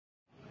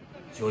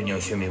Сьогодні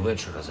о 7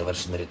 вечора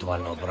завершена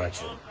рятувальна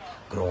операція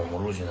в Кривому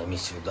Розі на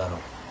місці удару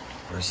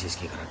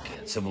російських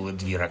ракет. Це були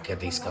 2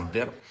 ракети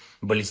 «Іскандер»,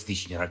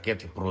 балістичні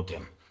ракети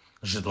проти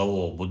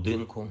житлового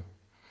будинку.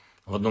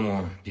 В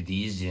одному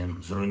під'їзді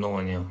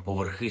зруйновані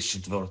поверхи з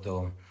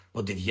 4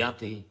 по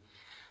 9,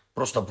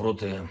 просто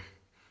проти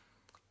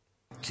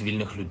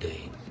цивільних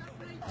людей,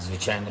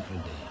 звичайних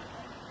людей,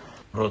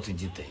 проти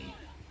дітей.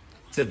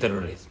 Це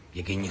тероризм,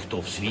 який ніхто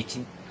в світі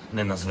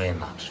не назве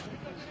інакше.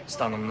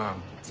 Станом на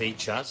цей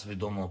час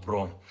відомо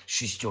про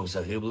 6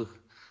 загиблих,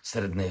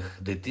 серед них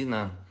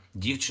дитина,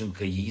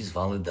 дівчинка, її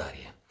звали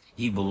Дар'я.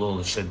 Їй було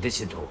лише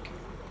 10 років.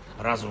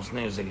 Разом з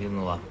нею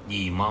загинула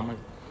її мама.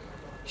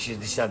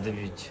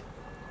 69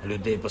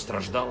 людей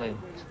постраждали,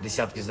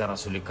 десятки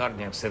зараз у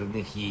лікарнях, серед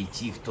них є і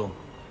ті, хто...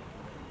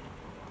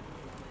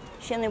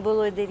 Ще не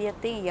було й 9,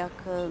 як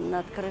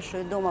над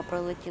кришою дому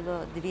пролетіло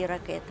 2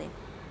 ракети.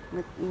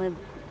 Ми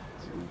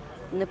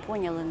не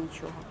поняли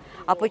нічого.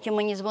 А потім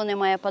мені дзвонить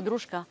моя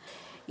подружка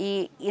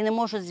і не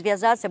можуть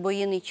зв'язатися, бо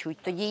її не чуть.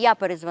 Тоді я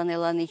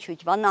перезвонила, не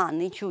чуть, вона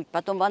не чуть.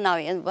 Потім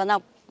вона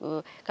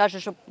каже,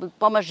 що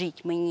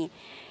поможіть мені.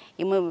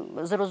 І ми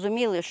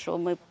зрозуміли, що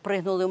ми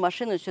пригнули в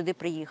машину, сюди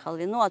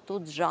приїхали. Ну, а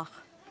тут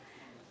жах.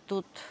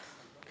 Тут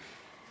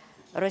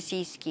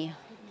російські,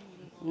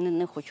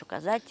 не хочу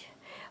казати,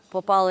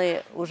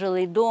 попали у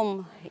жилий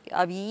дом,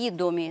 а в її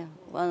домі,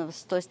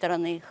 з тої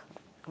сторони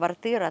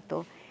квартира,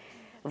 то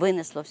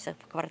винесло все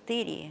в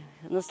квартирі.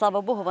 Ну,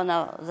 слава Богу,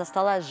 вона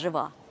зосталась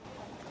жива.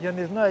 Я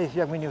не знаю,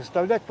 як мені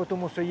вставляти,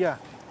 тому що я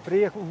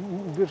приїхав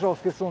у Віржал з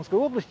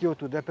Херсонської області,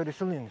 оттуда,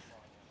 переселенець.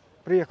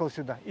 Приїхав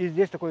сюди, і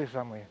здесь такое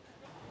самое.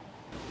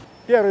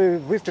 Первый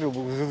выстрел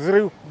был,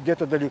 взрыв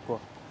где-то далеко.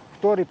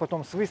 Второй,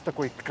 потом свист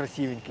такой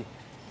красивенький.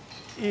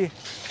 И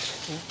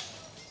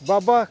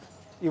бабах,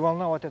 и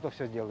волна вот это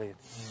все делает.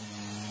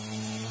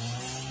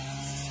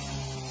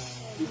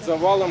 Під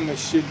завалами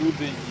ще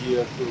люди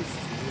є.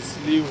 Зі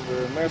слів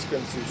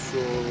мешканців, що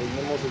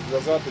не можуть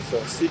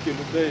зв'язатися. Стільки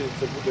людей,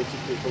 це буде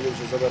тільки коли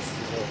вже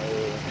завершиться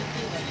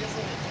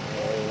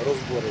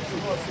розбори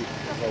цих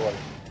завалів.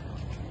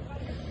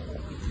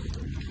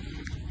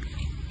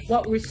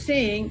 What we're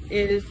seeing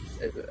is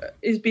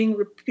being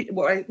repeated.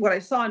 What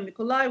I saw in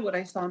Mykolaiv, what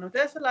I saw in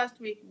Odessa last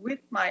week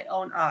with my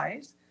own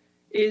eyes,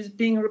 is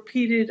being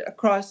repeated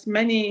across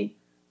many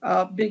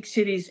big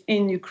cities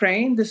in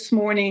Ukraine. This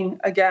morning,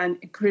 again,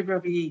 in Kryvyi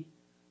Rih,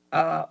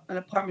 an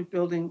apartment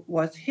building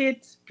was hit.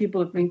 People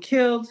have been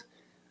killed,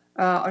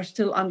 are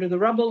still under the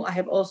rubble. I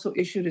have also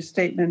issued a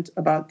statement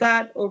about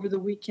that over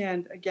the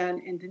weekend, again,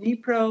 in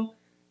Dnipro.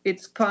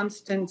 It's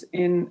constant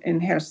in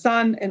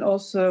Kherson and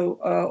also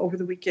over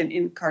the weekend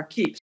in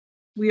Kharkiv.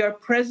 We are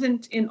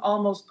present in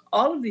almost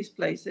all of these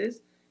places.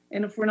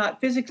 And if we're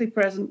not physically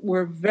present,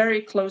 we're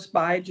very close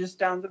by, just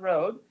down the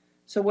road.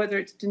 So whether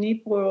it's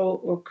Dnipro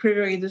or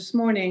Kryvyi Rih this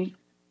morning,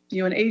 the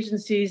UN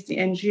agencies, the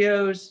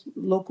NGOs,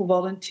 local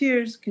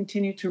volunteers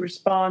continue to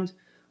respond,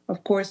 of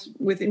course,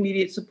 with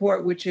immediate support,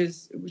 which is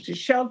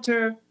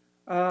shelter.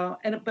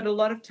 But a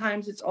lot of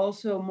times it's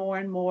also more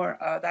and more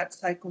that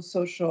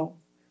psychosocial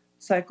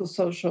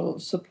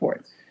support.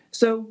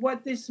 So what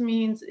this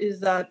means is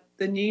that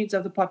the needs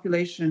of the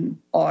population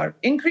are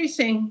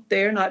increasing,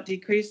 they are not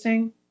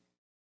decreasing.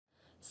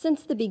 Since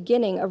the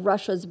beginning of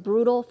Russia's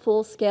brutal,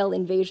 full-scale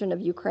invasion of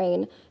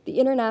Ukraine, the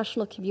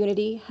international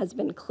community has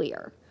been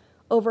clear.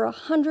 Over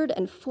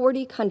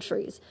 140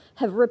 countries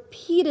have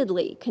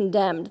repeatedly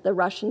condemned the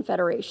Russian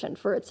Federation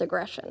for its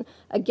aggression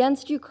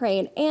against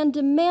Ukraine and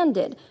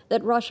demanded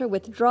that Russia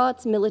withdraw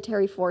its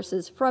military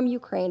forces from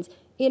Ukraine's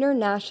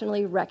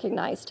internationally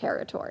recognized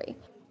territory.